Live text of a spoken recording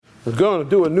We're going to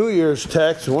do a New Year's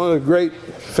text. One of the great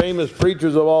famous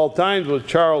preachers of all times was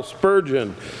Charles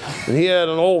Spurgeon. And he had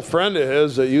an old friend of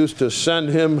his that used to send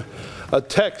him a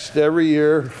text every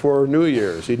year for New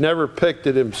Year's. He never picked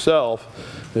it himself.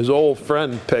 His old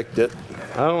friend picked it.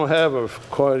 I don't have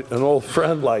quite an old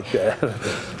friend like that.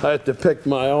 I had to pick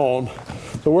my own.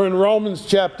 So we're in Romans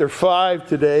chapter 5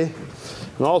 today.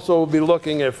 And also we'll be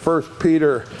looking at 1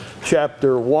 Peter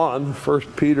chapter 1. 1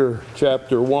 Peter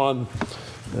chapter 1.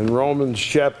 And Romans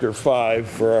chapter 5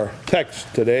 for our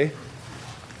text today.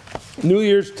 New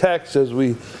Year's text as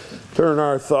we turn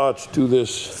our thoughts to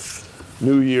this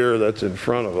new year that's in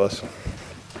front of us.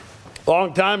 A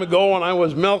long time ago when I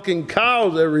was milking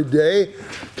cows every day,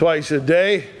 twice a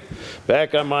day,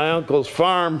 back on my uncle's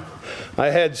farm, I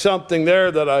had something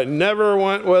there that I never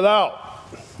went without.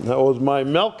 That was my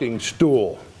milking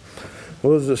stool. It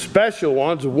was a special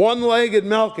one. It's a one-legged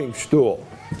milking stool.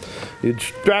 You'd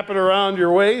strap it around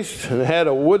your waist and it had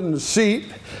a wooden seat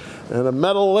and a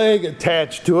metal leg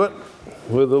attached to it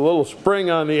with a little spring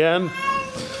on the end.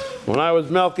 When I was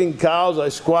milking cows, I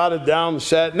squatted down and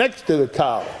sat next to the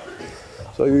cow.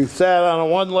 So you sat on a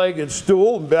one-legged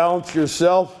stool and balanced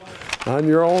yourself on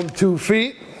your own 2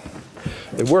 feet.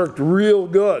 It worked real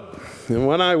good. And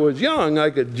when I was young,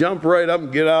 I could jump right up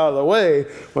and get out of the way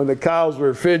when the cows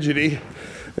were fidgety.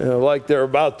 Like they're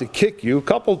about to kick you. A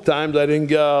couple times I didn't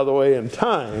get out of the way in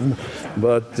time,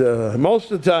 but most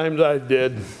of the times I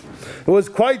did. It was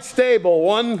quite stable.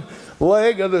 One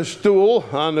leg of the stool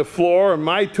on the floor, and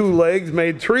my 2 legs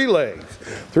made 3 legs.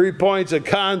 3 points of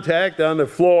contact on the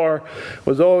floor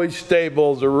was always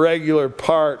stable as a regular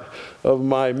part of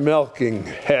my milking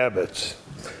habits.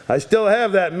 I still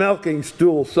have that milking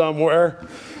stool somewhere.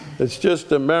 It's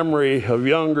just a memory of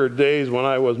younger days when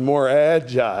I was more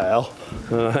agile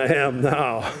than I am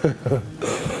now.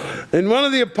 In one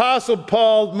of the Apostle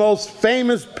Paul's most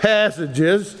famous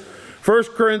passages, 1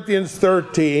 Corinthians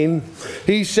 13,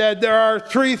 he said there are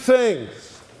 3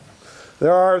 things.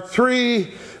 There are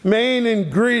 3 main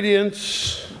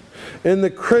ingredients in the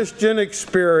Christian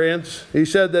experience. He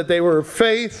said that they were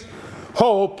faith,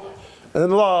 hope,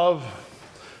 and love,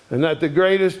 and that the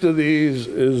greatest of these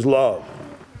is love.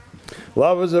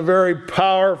 Love is a very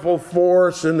powerful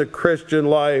force in the Christian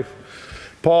life.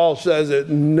 Paul says it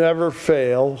never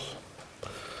fails.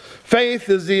 Faith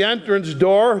is the entrance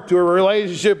door to a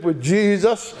relationship with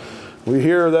Jesus. We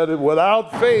hear that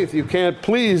without faith you can't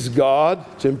please God.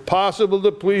 It's impossible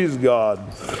to please God.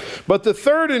 But the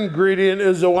third ingredient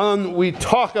is the one we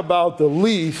talk about the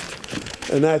least,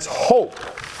 and that's hope.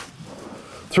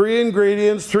 3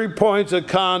 ingredients, 3 points of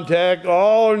contact,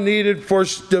 all are needed for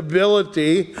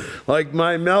stability, like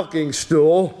my milking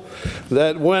stool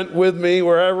that went with me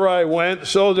wherever I went.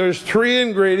 So there's 3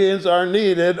 ingredients are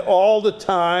needed all the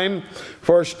time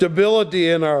for stability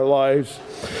in our lives.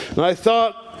 And I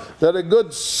thought that a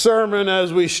good sermon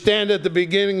as we stand at the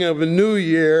beginning of a new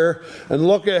year and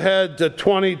look ahead to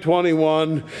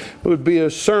 2021 would be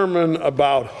a sermon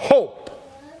about hope.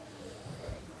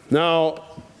 Now,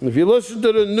 if you listen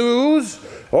to the news,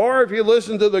 or if you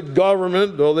listen to the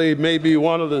government, though they may be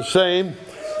one of the same,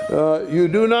 you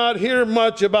do not hear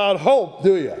much about hope,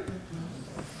 do you?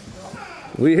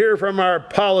 We hear from our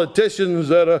politicians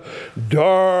that a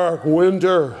dark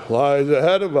winter lies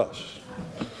ahead of us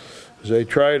as they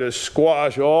try to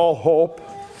squash all hope.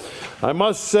 I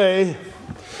must say,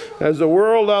 as the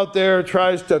world out there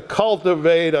tries to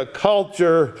cultivate a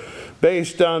culture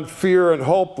based on fear and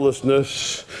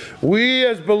hopelessness, we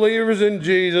as believers in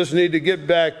Jesus need to get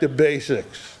back to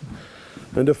basics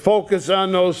and to focus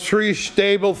on those 3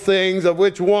 stable things, of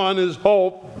which one is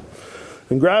hope,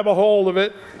 and grab a hold of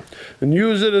it and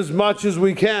use it as much as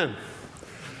we can.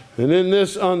 And in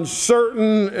this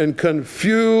uncertain and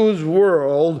confused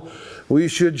world, we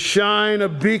should shine a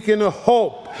beacon of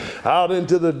hope out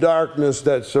into the darkness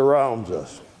that surrounds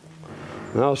us.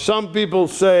 Now, some people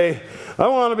say, I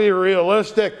want to be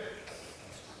realistic.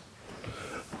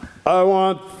 I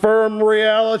want firm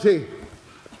reality.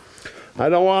 I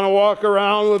don't want to walk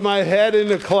around with my head in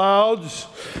the clouds.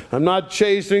 I'm not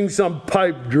chasing some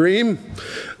pipe dream.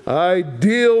 I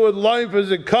deal with life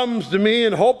as it comes to me,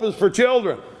 and hope is for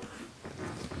children.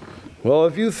 Well,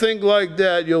 if you think like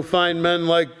that, you'll find men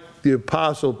like the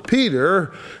Apostle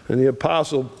Peter and the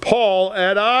Apostle Paul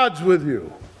at odds with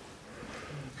you.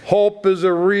 Hope is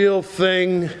a real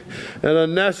thing and a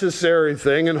necessary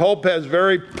thing, and hope has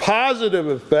very positive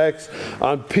effects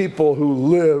on people who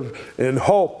live in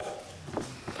hope.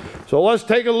 So let's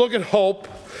take a look at hope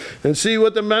and see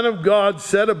what the men of God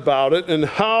said about it and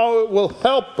how it will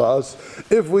help us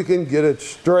if we can get it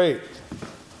straight.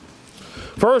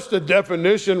 First, a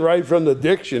definition right from the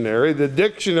dictionary. The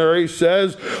dictionary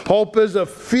says hope is a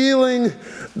feeling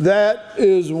that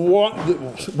is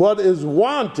what is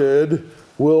wanted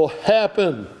will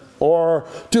happen. Or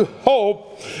to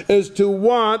hope is to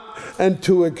want and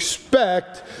to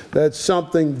expect that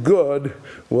something good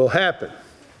will happen.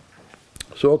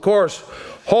 So, of course,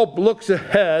 hope looks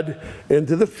ahead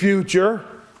into the future.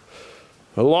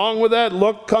 Along with that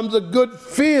look comes a good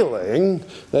feeling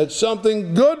that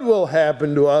something good will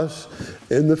happen to us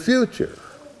in the future.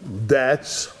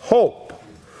 That's hope.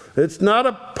 It's not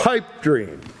a pipe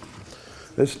dream.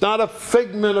 It's not a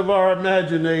figment of our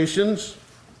imaginations.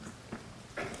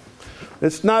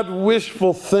 It's not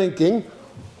wishful thinking.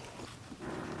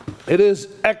 It is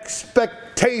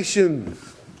expectation,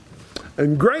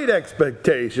 and great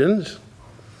expectations.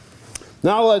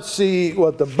 Now let's see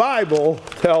what the Bible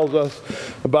tells us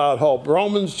about hope.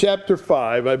 Romans chapter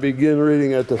 5, I begin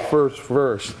reading at the first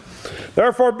verse.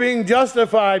 Therefore, being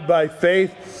justified by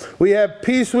faith, we have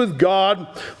peace with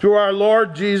God through our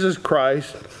Lord Jesus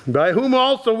Christ, by whom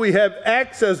also we have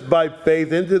access by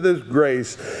faith into this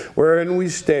grace wherein we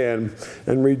stand,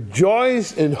 and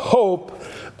rejoice in hope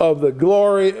of the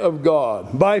glory of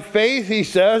God. By faith, he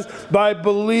says, by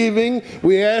believing,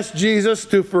 we ask Jesus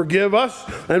to forgive us,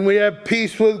 and we have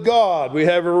peace with God. We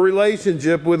have a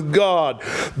relationship with God.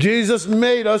 Jesus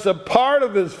made us a part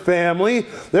of his family.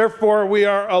 Therefore, we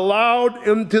are allowed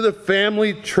into the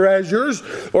family treasures,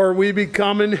 or we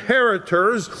become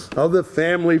inheritors of the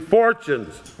family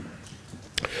fortunes.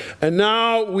 And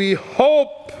now we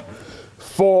hope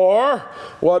for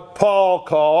what Paul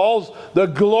calls the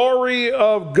glory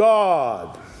of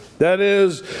God. That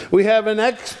is, we have an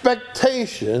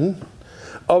expectation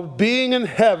of being in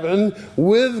heaven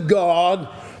with God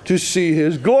to see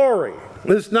his glory.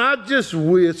 It's not just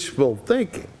wishful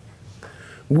thinking.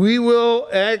 We will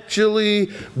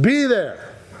actually be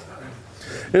there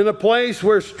in a place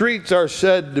where streets are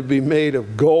said to be made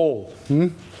of gold,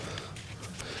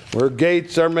 where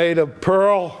gates are made of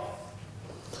pearl,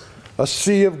 a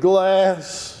sea of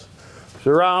glass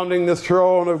surrounding the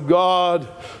throne of God,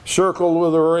 circled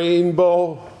with a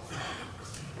rainbow.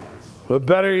 But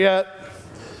better yet,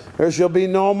 there shall be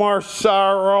no more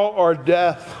sorrow or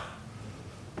death,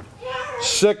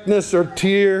 sickness or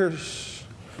tears,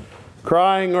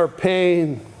 crying or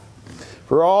pain,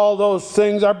 for all those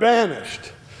things are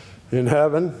banished in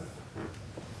heaven.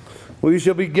 We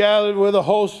shall be gathered with a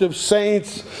host of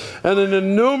saints and an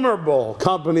innumerable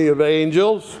company of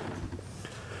angels.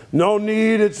 No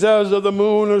need, it says, of the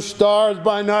moon or stars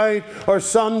by night or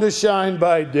sun to shine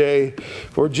by day,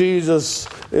 for Jesus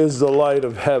is the light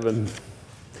of heaven.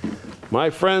 My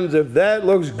friends, if that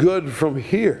looks good from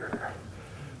here,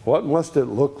 what must it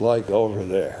look like over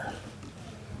there?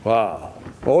 Wow.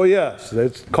 Oh yes,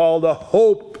 it's called a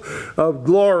hope of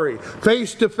glory,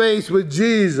 face to face with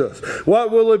Jesus.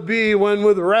 What will it be when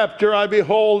with rapture I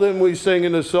behold him, we sing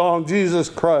in the song, Jesus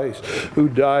Christ who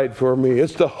died for me.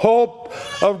 It's the hope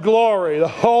of glory, the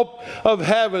hope of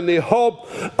heaven, the hope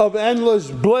of endless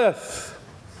bliss.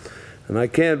 And I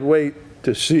can't wait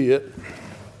to see it.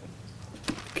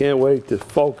 Can't wait to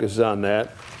focus on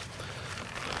that.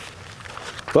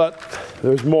 But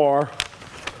there's more.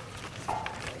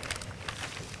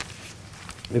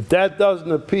 If that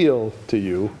doesn't appeal to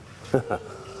you,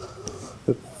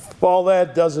 if all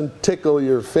that doesn't tickle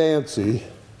your fancy,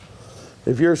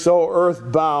 if you're so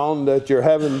earthbound that you're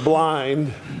heaven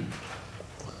blind,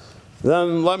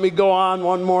 then let me go on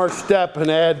one more step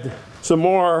and add some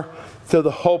more to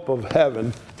the hope of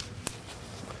heaven.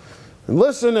 And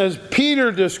listen as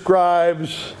Peter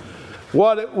describes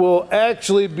what it will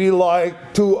actually be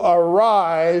like to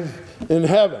arrive in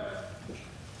heaven.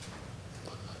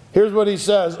 Here's what he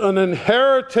says: an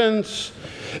inheritance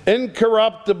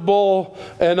incorruptible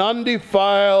and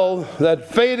undefiled, that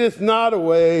fadeth not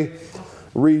away,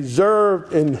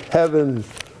 reserved in heaven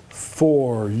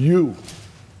for you.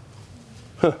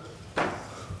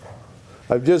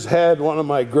 I've just had one of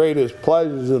my greatest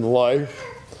pleasures in life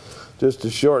just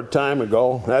a short time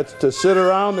ago. That's to sit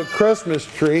around the Christmas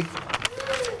tree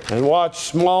and watch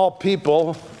small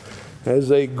people as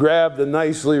they grab the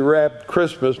nicely wrapped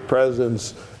Christmas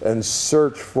presents and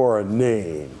search for a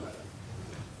name.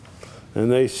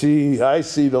 And I see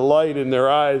the light in their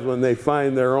eyes when they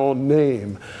find their own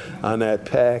name on that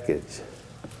package.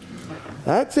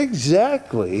 That's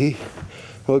exactly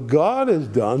what God has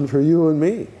done for you and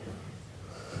me.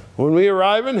 When we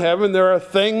arrive in heaven, there are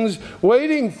things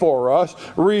waiting for us,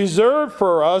 reserved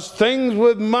for us, things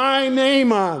with my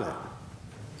name on it,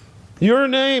 your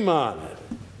name on it.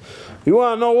 You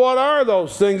want to know what are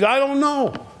those things? I don't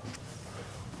know.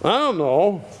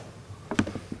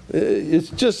 It's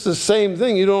just the same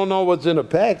thing. You don't know what's in a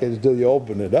package until you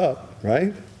open it up,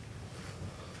 right?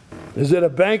 Is it a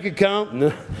bank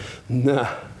account? No.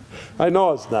 I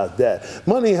know it's not that.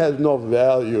 Money has no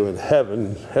value in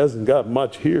heaven. Hasn't got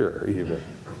much here even.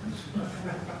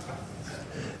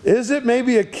 Is it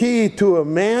maybe a key to a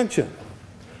mansion?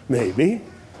 Maybe.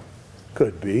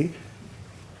 Could be.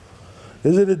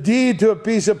 Is it a deed to a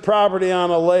piece of property on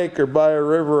a lake or by a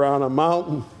river on a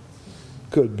mountain?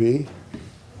 Could be.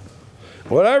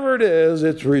 Whatever it is,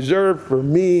 it's reserved for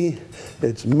me.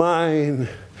 It's mine.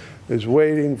 It's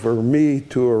waiting for me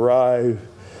to arrive.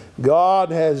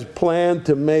 God has planned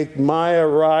to make my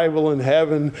arrival in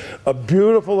heaven a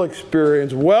beautiful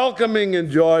experience, welcoming and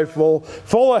joyful,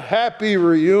 full of happy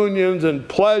reunions and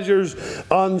pleasures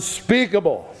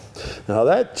unspeakable. Now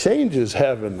that changes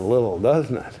heaven a little,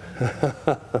 doesn't it?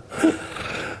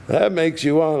 That makes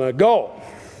you want to go.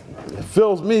 It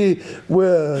fills me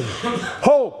with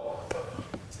hope.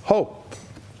 Hope.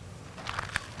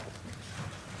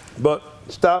 But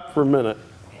stop for a minute.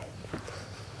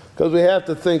 Because we have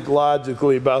to think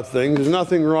logically about things. There's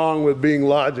nothing wrong with being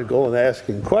logical and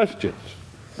asking questions.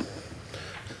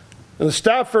 And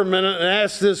stop for a minute and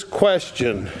ask this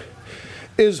question.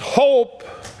 Is hope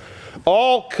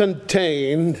all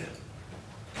contained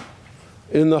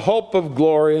in the hope of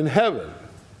glory in heaven?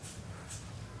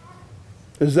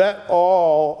 Is that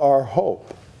all our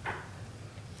hope?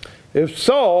 If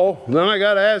so, then I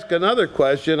got to ask another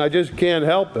question. I just can't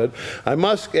help it. I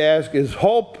must ask, is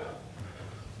hope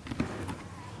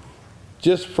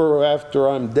just for after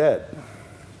I'm dead?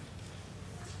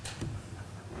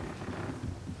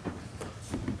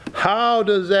 How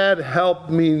does that help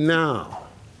me now?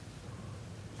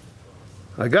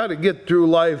 I got to get through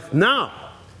life now.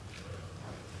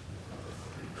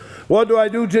 What do I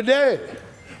do today?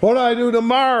 What do I do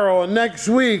tomorrow and next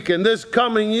week and this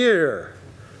coming year?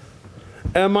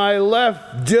 Am I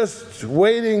left just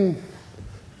waiting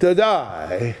to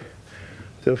die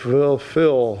to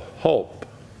fulfill hope?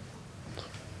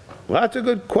 Well, that's a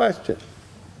good question.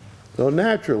 So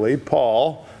naturally,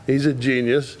 Paul, he's a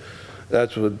genius.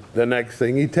 That's what the next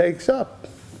thing he takes up.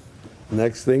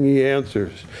 Next thing he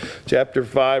answers. Chapter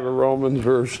 5 of Romans,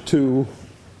 verse 2.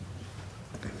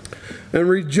 And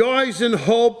rejoice in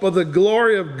hope of the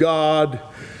glory of God.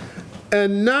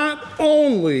 And not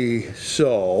only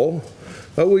so,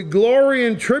 but we glory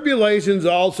in tribulations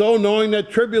also, knowing that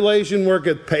tribulation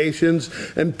worketh patience,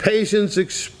 and patience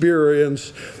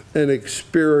experience, and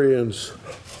experience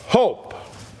hope.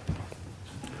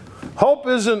 Hope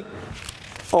isn't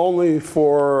only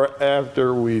for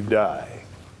after we die.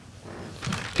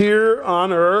 Here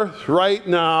on earth, right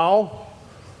now,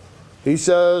 he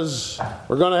says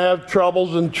we're going to have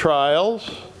troubles and trials.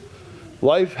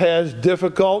 Life has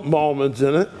difficult moments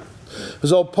in it.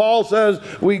 So Paul says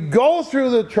we go through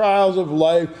the trials of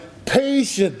life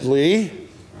patiently.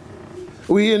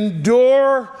 We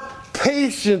endure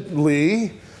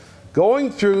patiently,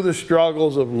 going through the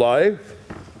struggles of life.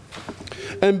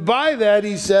 And by that,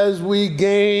 he says, we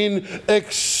gain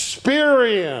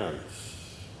experience.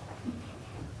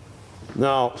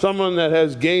 Now, someone that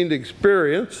has gained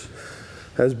experience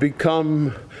has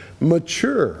become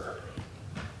mature.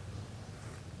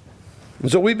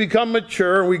 And so we become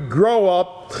mature, we grow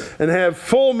up and have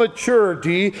full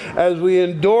maturity as we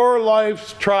endure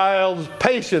life's trials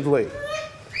patiently.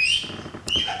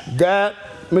 That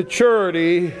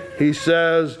maturity, he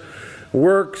says,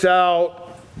 works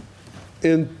out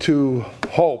into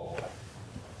hope.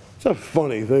 It's a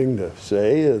funny thing to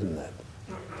say, isn't it?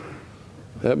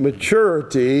 That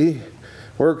maturity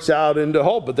works out into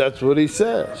hope, but that's what he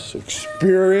says.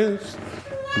 Experience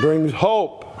brings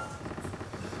hope.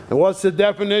 And what's the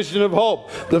definition of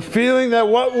hope? The feeling that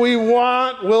what we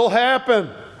want will happen.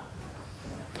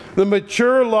 The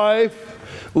mature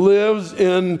life lives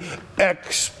in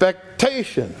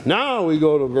expectation. Now we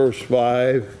go to verse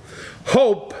 5.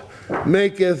 Hope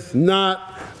maketh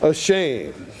not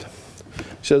ashamed. He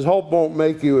says hope won't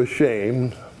make you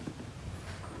ashamed.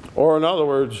 Or in other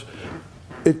words,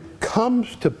 it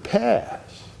comes to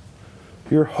pass.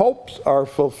 Your hopes are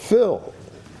fulfilled.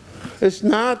 It's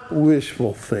not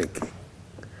wishful thinking.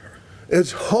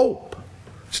 It's hope.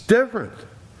 It's different.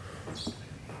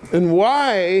 And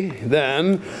why,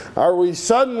 then, are we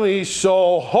suddenly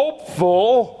so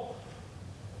hopeful?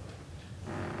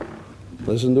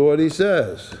 Listen to what he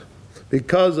says.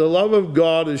 Because the love of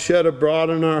God is shed abroad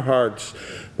in our hearts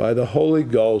by the Holy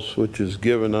Ghost, which is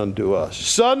given unto us.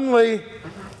 Suddenly,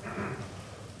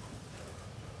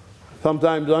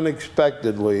 sometimes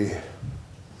unexpectedly,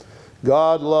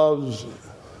 God loves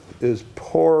is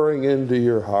pouring into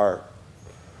your heart.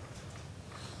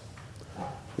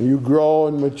 You grow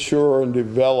and mature and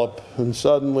develop, and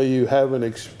suddenly you have an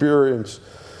experience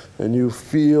and you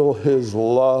feel His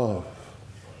love.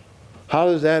 How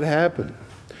does that happen?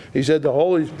 He said the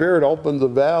Holy Spirit opens the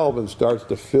valve and starts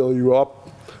to fill you up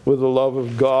with the love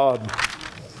of God.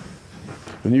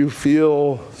 And you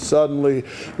feel suddenly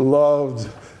loved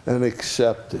and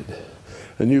accepted.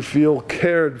 And you feel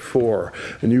cared for.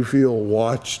 And you feel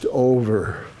watched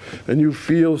over. And you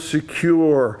feel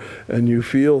secure. And you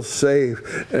feel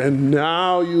safe. And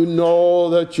now you know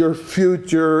that your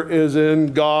future is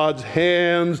in God's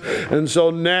hands. And so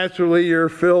naturally you're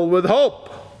filled with hope.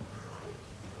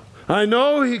 I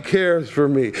know He cares for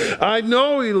me. I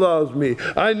know He loves me.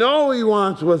 I know He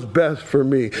wants what's best for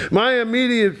me. My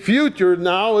immediate future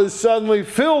now is suddenly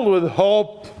filled with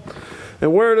hope.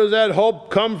 And where does that hope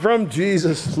come from?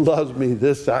 Jesus loves me.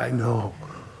 This I know.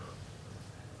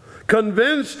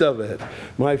 Convinced of it.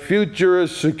 My future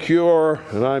is secure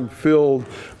and I'm filled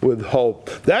with hope.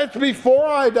 That's before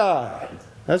I die.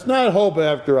 That's not hope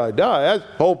after I die. That's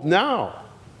hope now.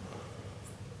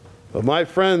 But my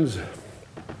friends,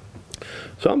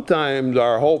 sometimes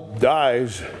our hope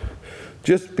dies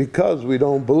just because we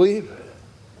don't believe.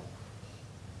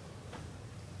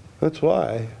 That's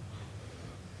why.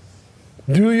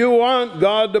 Do you want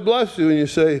God to bless you? And you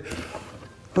say,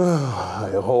 oh,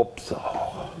 I hope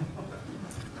so.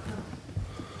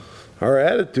 Our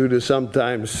attitude is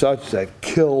sometimes such that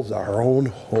kills our own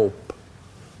hope.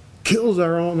 Kills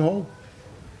our own hope.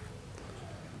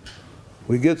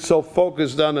 We get so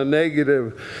focused on the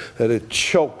negative that it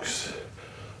chokes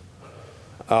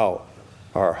out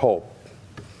our hope.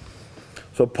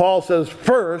 So Paul says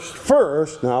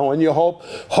first, now when you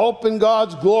hope in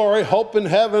God's glory, hope in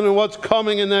heaven and what's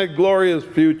coming in that glorious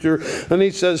future. And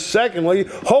he says secondly,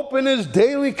 hope in His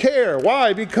daily care.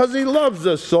 Why? Because He loves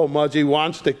us so much. He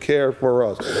wants to care for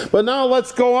us. But now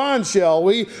let's go on, shall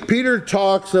we? Peter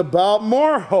talks about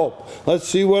more hope. Let's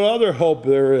see what other hope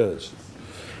there is.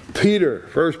 Peter,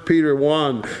 1 Peter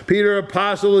 1. Peter,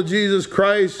 apostle of Jesus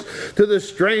Christ, to the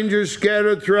strangers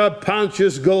scattered throughout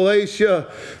Pontus,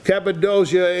 Galatia,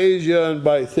 Cappadocia, Asia, and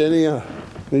Bithynia.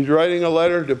 He's writing a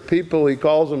letter to people, he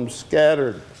calls them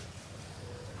scattered.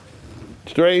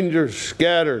 Strangers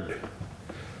scattered.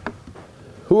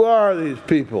 Who are these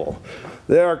people?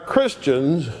 They are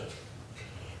Christians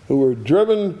who were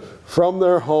driven from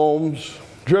their homes,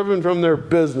 driven from their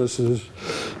businesses,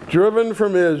 driven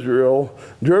from Israel,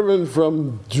 driven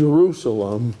from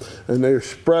Jerusalem, and they're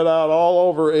spread out all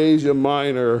over Asia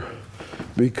Minor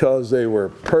because they were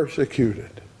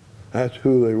persecuted. That's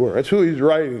who they were. That's who he's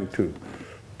writing to.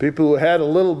 People who had a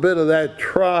little bit of that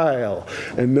trial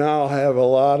and now have a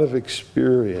lot of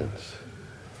experience.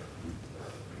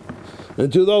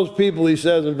 And to those people he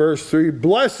says in verse 3,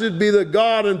 blessed be the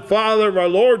God and Father of our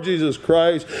Lord Jesus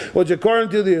Christ, which according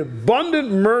to the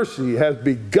abundant mercy has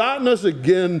begotten us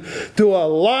again to a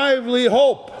lively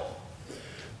hope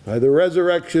by the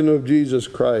resurrection of Jesus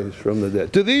Christ from the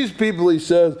dead. To these people he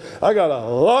says, I got a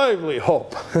lively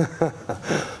hope.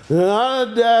 Not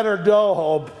a dead or dull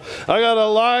hope. I got a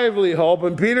lively hope.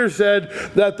 And Peter said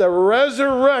that the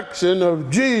resurrection of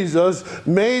Jesus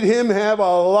made him have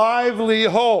a lively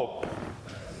hope.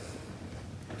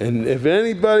 And if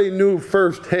anybody knew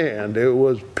firsthand, it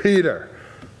was Peter.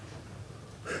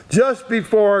 Just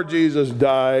before Jesus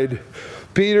died,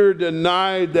 Peter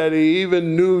denied that he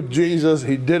even knew Jesus.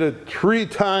 He did it 3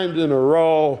 times in a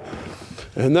row.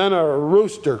 And then a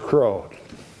rooster crowed.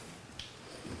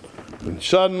 And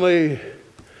suddenly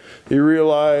he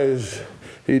realized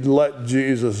he'd let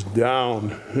Jesus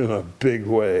down in a big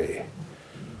way.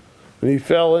 And he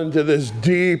fell into this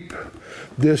deep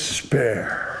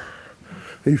despair.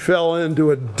 He fell into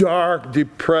a dark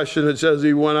depression. It says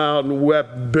he went out and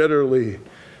wept bitterly.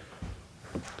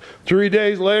 3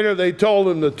 days later, they told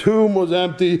him the tomb was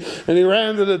empty, and he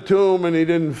ran to the tomb and he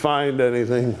didn't find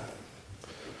anything.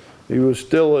 He was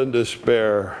still in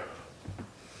despair.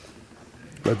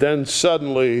 But then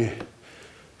suddenly,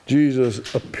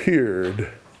 Jesus appeared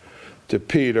to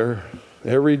Peter.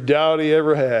 Every doubt he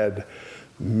ever had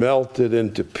melted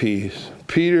into peace.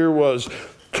 Peter was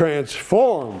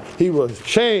transformed. He was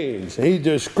changed. He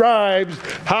describes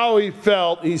how he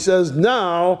felt. He says,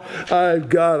 now I've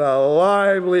got a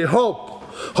lively hope.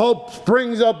 Hope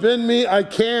springs up in me. I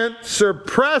can't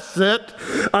suppress it.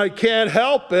 I can't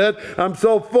help it. I'm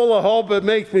so full of hope it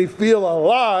makes me feel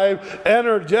alive,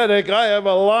 energetic. I have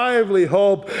a lively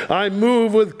hope. I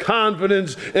move with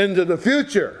confidence into the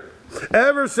future.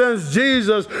 Ever since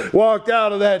Jesus walked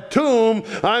out of that tomb,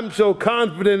 I'm so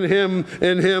confident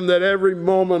in him that every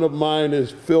moment of mine is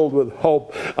filled with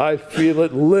hope. I feel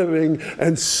it living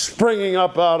and springing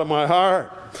up out of my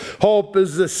heart. Hope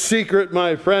is the secret,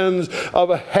 my friends, of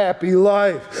a happy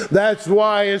life. That's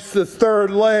why it's the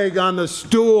third leg on the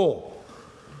stool.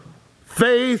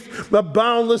 Faith, the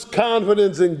boundless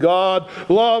confidence in God.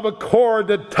 Love, a cord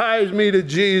that ties me to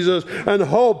Jesus. And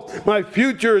hope, my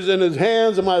future is in His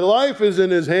hands and my life is in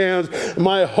His hands.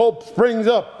 My hope springs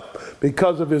up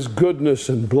because of His goodness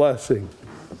and blessing.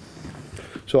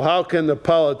 So how can the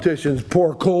politicians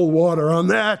pour cold water on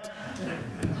that?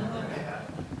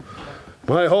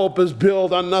 My hope is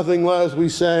built on nothing less, we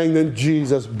sang, than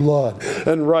Jesus' blood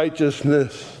and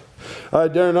righteousness. I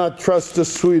dare not trust the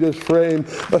sweetest frame,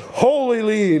 but wholly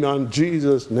lean on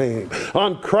Jesus' name.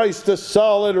 On Christ the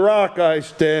solid rock I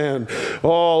stand.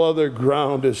 All other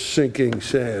ground is sinking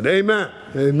sand. Amen.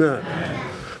 Amen.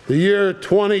 The year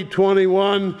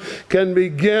 2021 can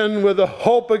begin with the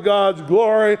hope of God's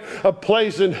glory, a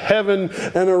place in heaven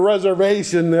and a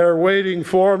reservation there waiting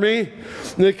for me.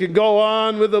 And it can go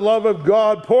on with the love of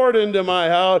God poured into my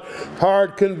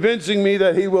heart, convincing me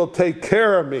that He will take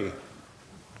care of me.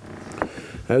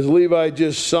 As Levi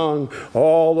just sung,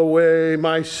 all the way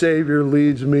my Savior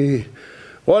leads me.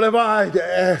 What have I to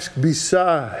ask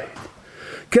beside?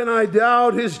 Can I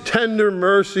doubt His tender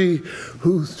mercy,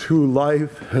 who through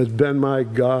life has been my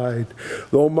guide?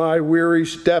 Though my weary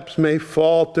steps may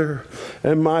falter,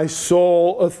 and my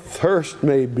soul athirst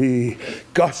may be,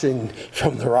 gushing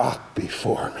from the rock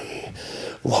before me,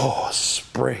 lo, a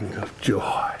spring of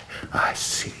joy I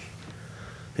see.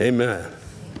 Amen.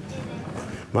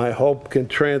 My hope can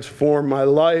transform my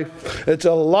life. It's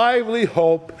a lively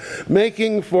hope,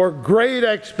 making for great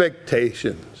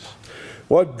expectations.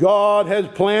 What God has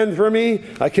planned for me,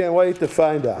 I can't wait to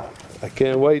find out. I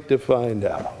can't wait to find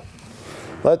out.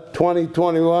 Let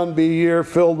 2021 be a year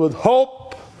filled with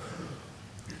hope,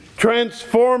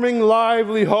 transforming,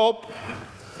 lively hope.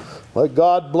 Let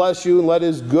God bless you and let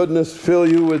His goodness fill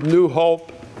you with new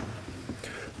hope.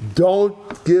 Don't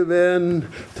give in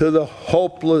to the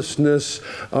hopelessness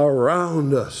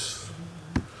around us.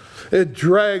 It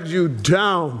drags you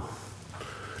down.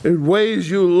 It weighs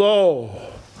you low.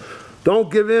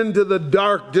 Don't give in to the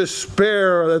dark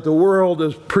despair that the world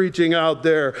is preaching out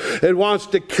there. It wants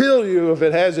to kill you. If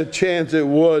it has a chance, it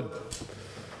would.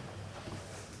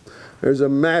 There's a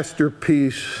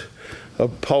masterpiece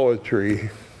of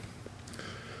poetry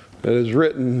that is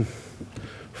written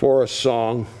for a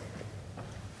song.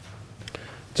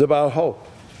 It's about hope,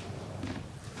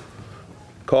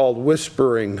 called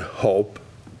Whispering Hope.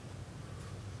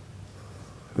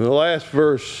 And the last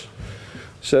verse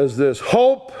says this: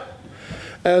 hope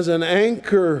as an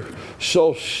anchor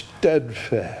so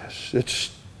steadfast,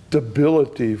 its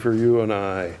stability for you and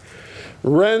I,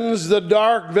 rends the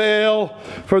dark veil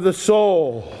for the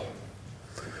soul.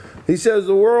 He says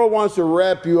the world wants to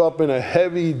wrap you up in a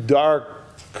heavy,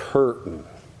 dark curtain.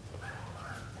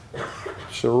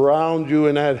 Surround you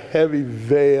in that heavy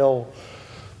veil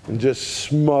and just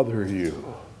smother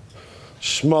you.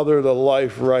 Smother the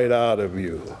life right out of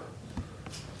you.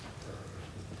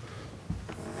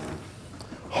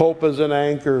 Hope as an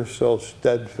anchor so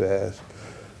steadfast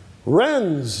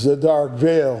rends the dark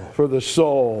veil for the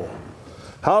soul.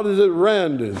 How does it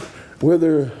rend? And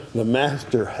whither the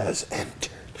Master has entered,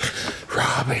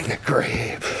 robbing the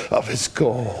grave of his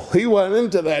goal. He went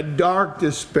into that dark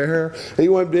despair. He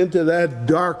went into that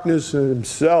darkness in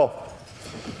himself.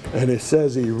 And it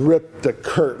says he ripped the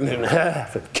curtain in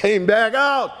half and came back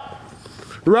out,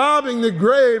 robbing the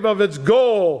grave of its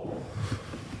goal.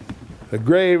 The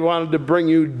grave wanted to bring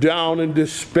you down in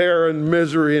despair and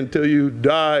misery until you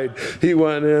died. He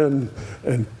went in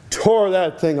and tore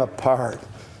that thing apart.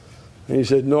 And he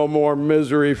said, no more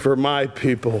misery for my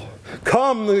people.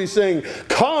 Come, we sing,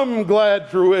 come glad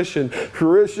fruition.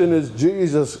 Fruition is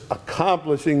Jesus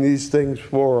accomplishing these things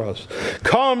for us.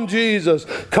 Come, Jesus,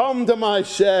 come to my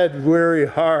sad, weary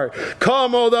heart.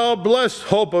 Come, O thou blessed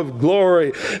hope of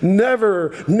glory.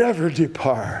 Never, never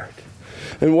depart.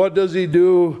 And what does he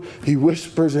do? He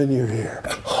whispers in your ear,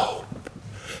 hope,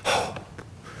 hope,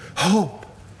 hope.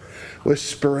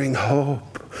 Whispering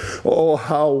hope. Oh,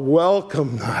 how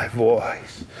welcome thy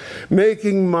voice,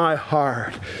 making my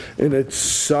heart in its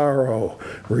sorrow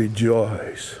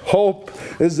rejoice. Hope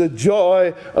is the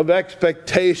joy of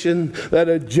expectation that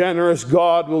a generous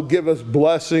God will give us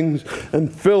blessings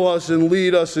and fill us and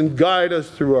lead us and guide us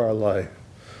through our life.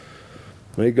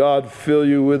 May God fill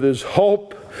you with his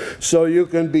hope so you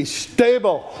can be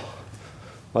stable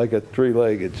like a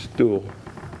three-legged stool.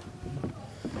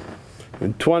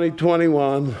 In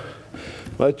 2021,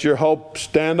 let your hope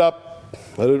stand up.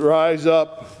 Let it rise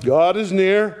up. God is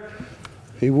near.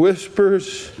 He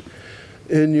whispers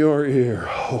in your ear,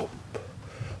 hope,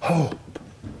 hope,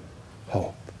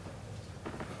 hope.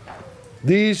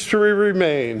 These three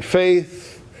remain: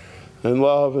 faith and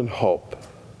love and hope.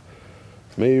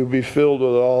 May you be filled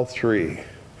with all three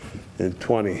in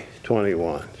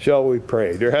 2021. Shall we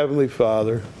pray? Dear Heavenly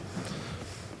Father,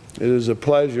 it is a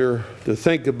pleasure to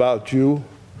think about you.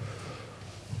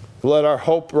 Let our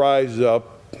hope rise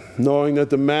up, knowing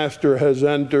that the Master has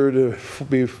entered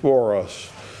before us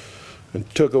and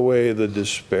took away the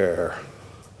despair.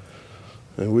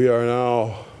 And we are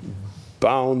now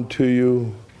bound to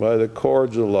you by the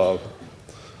cords of love,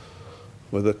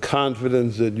 with the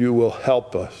confidence that you will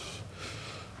help us,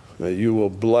 that you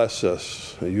will bless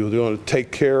us, that you're going to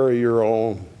take care of your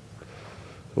own.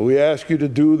 We ask you to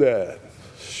do that.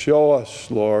 Show us,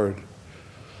 Lord.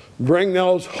 Bring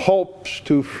those hopes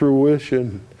to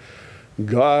fruition.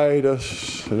 Guide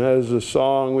us. And as the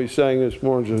song we sang this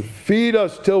morning says, feed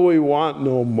us till we want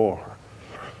no more.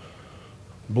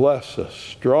 Bless us,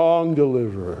 strong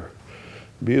deliverer.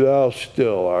 Be thou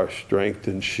still our strength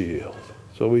and shield.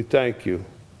 So we thank you.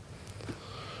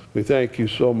 We thank you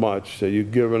so much that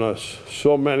you've given us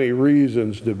so many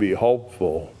reasons to be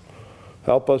hopeful.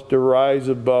 Help us to rise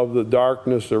above the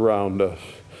darkness around us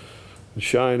and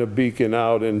shine a beacon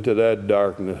out into that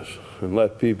darkness and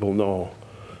let people know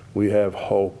we have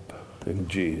hope in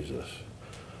Jesus.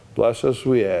 Bless us,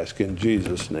 we ask, in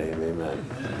Jesus' name, amen.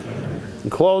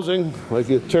 In closing, I'd like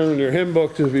you to turn your hymn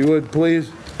books, if you would, please.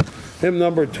 Hymn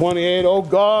number 28, O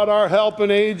God, our help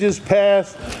in ages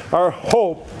past, our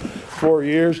hope for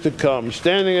years to come.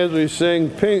 Standing as we sing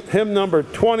hymn number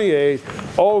 28,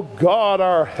 O God,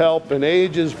 our help in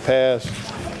ages past,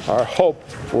 our hope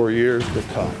for years to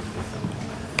come.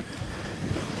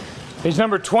 Page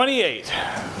number 28.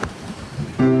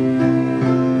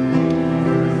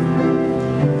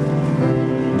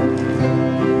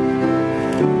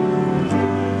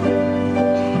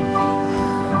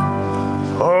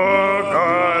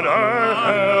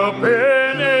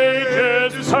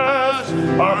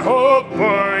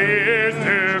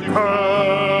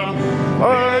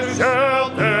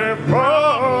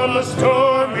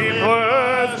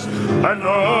 And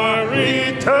our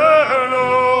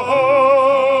eternal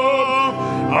home,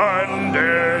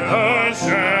 under the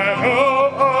shadow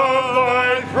of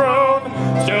thy throne,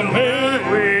 still may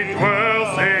we dwell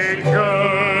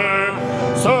secure.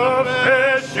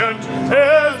 Sufficient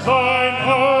is thine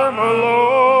arm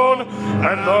alone,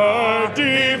 and our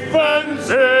defense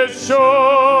is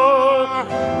sure.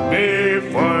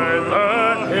 Before the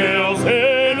hills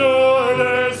in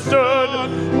order stood,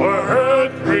 or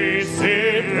earth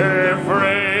received her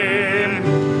frame.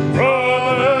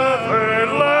 From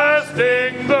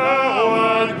everlasting thou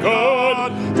art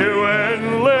God, to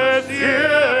endless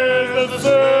years the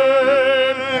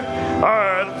same.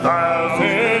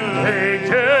 1,000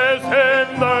 pages in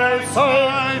thy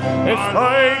sight, it's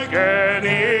like an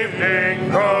evening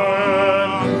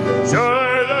gone.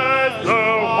 Sure as the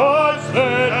watch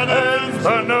that ends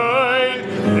the night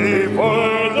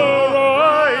before the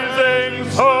rising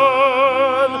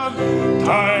sun.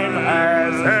 Time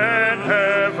as an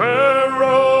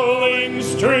ever-rolling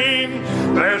stream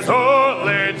bears all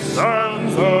its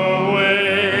sons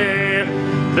away.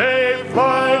 They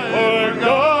fly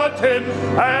forgotten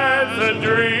as a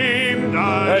dream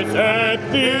that's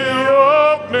at the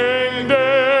opening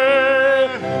day.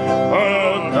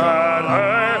 Oh God,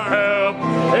 our help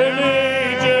in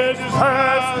ages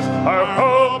past, our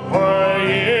hope for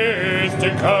years to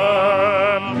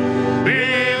come. Be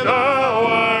thou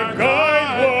our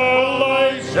guide while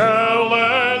life shall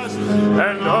last,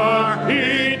 and our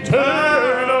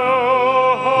eternal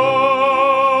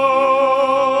home.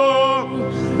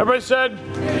 Everybody said,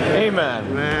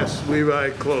 amen. Mass, Levi,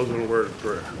 close with a word of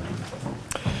prayer.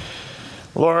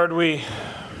 Lord, we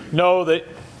know that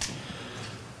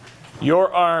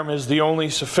your arm is the only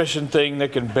sufficient thing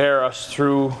that can bear us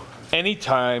through any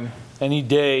time, any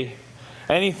day,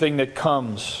 anything that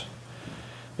comes.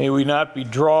 May we not be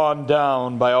drawn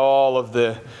down by all of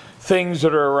the things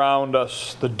that are around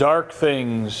us, the dark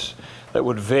things that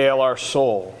would veil our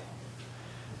soul.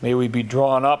 May we be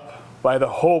drawn up by the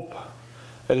hope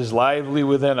that is lively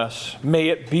within us. May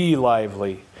it be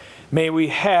lively. May we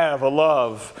have a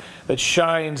love that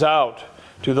shines out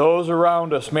to those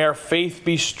around us. May our faith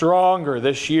be stronger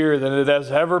this year than it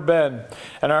has ever been,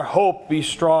 and our hope be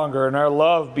stronger, and our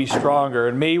love be stronger,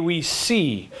 and may we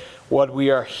see what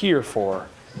we are here for.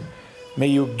 May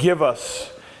you give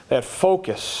us that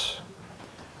focus,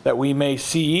 that we may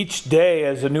see each day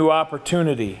as a new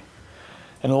opportunity.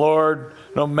 And Lord,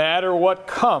 no matter what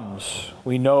comes,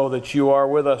 we know that you are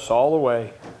with us all the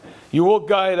way. You will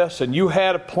guide us, and you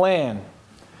had a plan.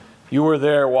 You were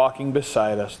there walking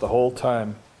beside us the whole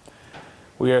time.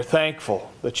 We are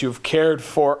thankful that you've cared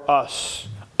for us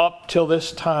up till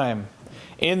this time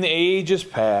in the ages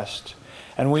past,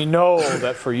 and we know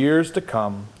that for years to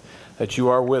come that you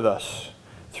are with us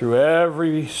through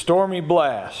every stormy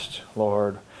blast,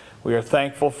 Lord. We are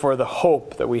thankful for the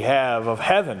hope that we have of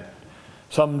heaven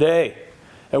someday,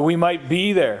 that we might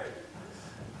be there.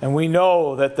 And we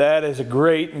know that that is a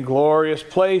great and glorious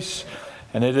place,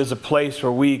 and it is a place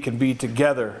where we can be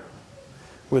together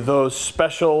with those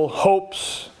special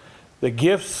hopes, the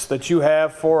gifts that you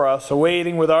have for us,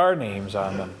 awaiting with our names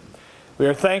on them. We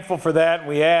are thankful for that, and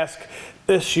we ask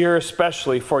this year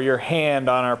especially for your hand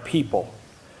on our people.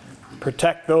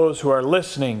 Protect those who are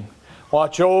listening.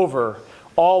 Watch over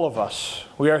all of us.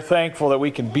 We are thankful that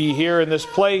we can be here in this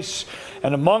place,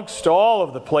 and amongst all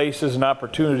of the places and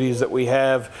opportunities that we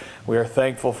have, we are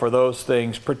thankful for those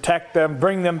things. Protect them,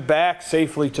 bring them back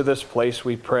safely to this place,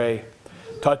 we pray.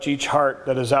 Touch each heart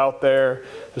that is out there.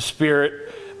 The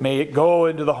Spirit, may it go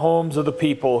into the homes of the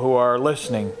people who are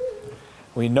listening.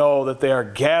 We know that they are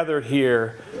gathered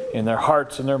here in their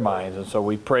hearts and their minds, and so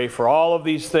we pray for all of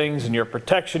these things and your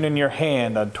protection in your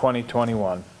hand on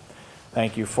 2021.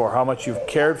 Thank you for how much you've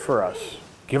cared for us.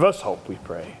 Give us hope, we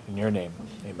pray. In your name,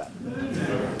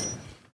 amen.